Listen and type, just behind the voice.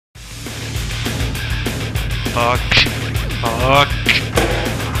Fuck. Fuck.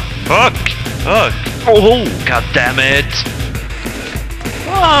 Fuck. Fuck. Oh, god damn it.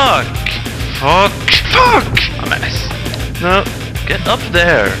 Fuck. Fuck. Fuck. A mess. No, get up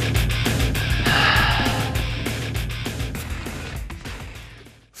there.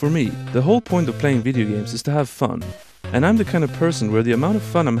 For me, the whole point of playing video games is to have fun. And I'm the kind of person where the amount of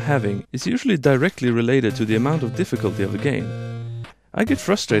fun I'm having is usually directly related to the amount of difficulty of the game. I get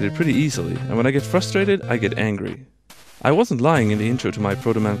frustrated pretty easily, and when I get frustrated, I get angry. I wasn't lying in the intro to my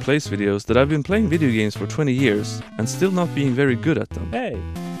Protoman Plays videos that I've been playing video games for 20 years and still not being very good at them. Hey!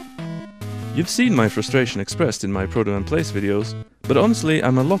 You've seen my frustration expressed in my Protoman Plays videos, but honestly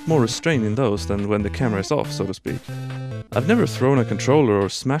I'm a lot more restrained in those than when the camera is off, so to speak. I've never thrown a controller or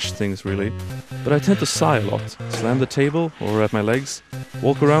smashed things really, but I tend to sigh a lot, slam the table or at my legs,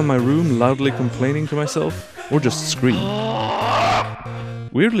 walk around my room loudly complaining to myself, or just scream.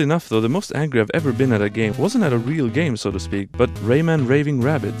 Weirdly enough though, the most angry I've ever been at a game wasn't at a real game, so to speak, but Rayman Raving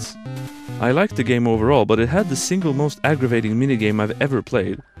Rabbids. I liked the game overall, but it had the single most aggravating minigame I've ever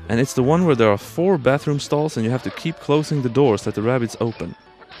played, and it's the one where there are 4 bathroom stalls and you have to keep closing the doors that the rabbits open.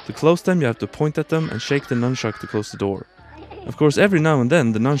 To close them you have to point at them and shake the nunchuck to close the door. Of course every now and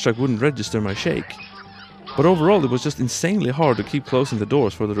then the nunchuck wouldn't register my shake. But overall it was just insanely hard to keep closing the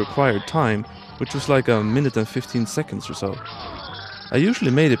doors for the required time, which was like a minute and 15 seconds or so. I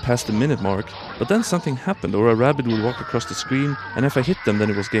usually made it past the minute mark, but then something happened or a rabbit would walk across the screen, and if I hit them then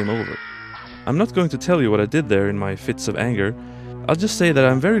it was game over. I'm not going to tell you what I did there in my fits of anger. I'll just say that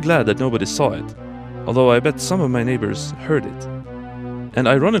I'm very glad that nobody saw it, although I bet some of my neighbors heard it. And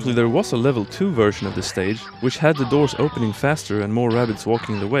ironically there was a level 2 version of this stage, which had the doors opening faster and more rabbits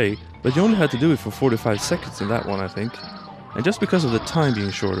walking the way, but you only had to do it for 45 seconds in that one, I think. And just because of the time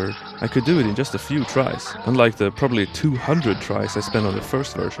being shorter, I could do it in just a few tries, unlike the probably 200 tries I spent on the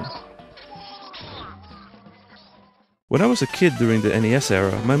first version. When I was a kid during the NES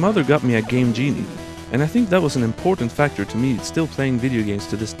era, my mother got me a Game Genie, and I think that was an important factor to me still playing video games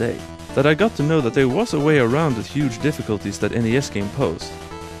to this day. That I got to know that there was a way around the huge difficulties that NES game posed.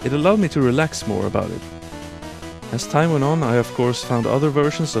 It allowed me to relax more about it. As time went on, I of course found other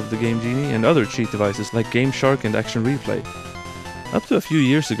versions of the Game Genie and other cheat devices like Game Shark and Action Replay. Up to a few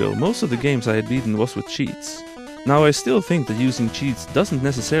years ago, most of the games I had beaten was with cheats. Now I still think that using cheats doesn't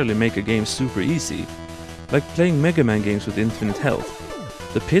necessarily make a game super easy, like playing Mega Man games with infinite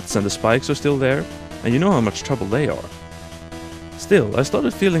health. The pits and the spikes are still there, and you know how much trouble they are. Still, I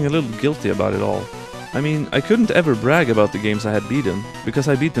started feeling a little guilty about it all. I mean, I couldn't ever brag about the games I had beaten, because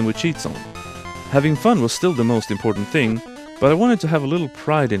I beat them with cheats on. Having fun was still the most important thing, but I wanted to have a little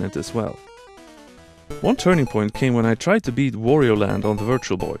pride in it as well. One turning point came when I tried to beat Wario Land on the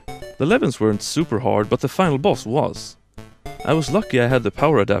Virtual Boy. The levels weren't super hard, but the final boss was. I was lucky I had the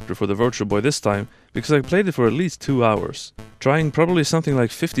power adapter for the Virtual Boy this time, because I played it for at least 2 hours, trying probably something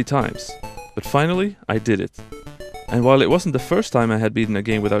like 50 times. But finally, I did it. And while it wasn't the first time I had beaten a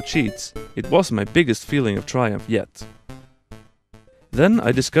game without cheats, it was my biggest feeling of triumph yet. Then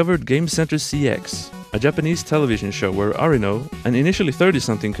I discovered Game Center CX, a Japanese television show where Arino, an initially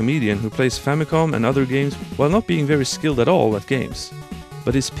 30-something comedian who plays Famicom and other games while not being very skilled at all at games.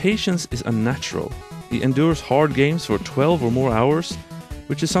 But his patience is unnatural. He endures hard games for 12 or more hours,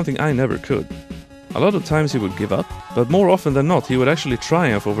 which is something I never could. A lot of times he would give up, but more often than not he would actually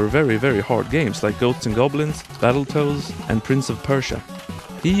triumph over very hard games like Goats and Goblins, Battletoads and Prince of Persia.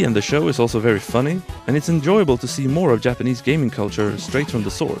 He and the show is also very funny, and it's enjoyable to see more of Japanese gaming culture straight from the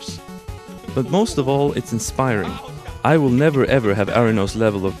source. But most of all, it's inspiring. I will never ever have Arino's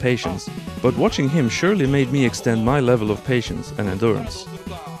level of patience, but watching him surely made me extend my level of patience and endurance.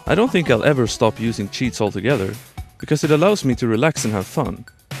 I don't think I'll ever stop using cheats altogether, because it allows me to relax and have fun.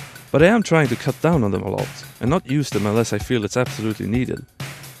 But I am trying to cut down on them a lot, and not use them unless I feel it's absolutely needed.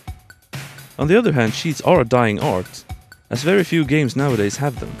 On the other hand, cheats are a dying art, as very few games nowadays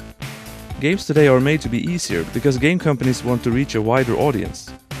have them. Games today are made to be easier because game companies want to reach a wider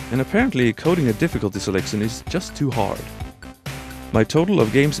audience, and apparently coding a difficulty selection is just too hard. My total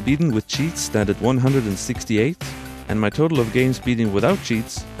of games beaten with cheats stand at 168, and my total of games beaten without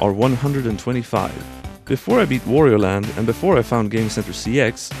cheats are 125. Before I beat Wario Land and before I found Game Center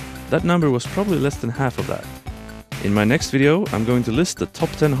CX, that number was probably less than half of that. In my next video, I'm going to list the top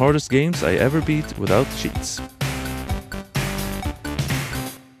 10 hardest games I ever beat without cheats.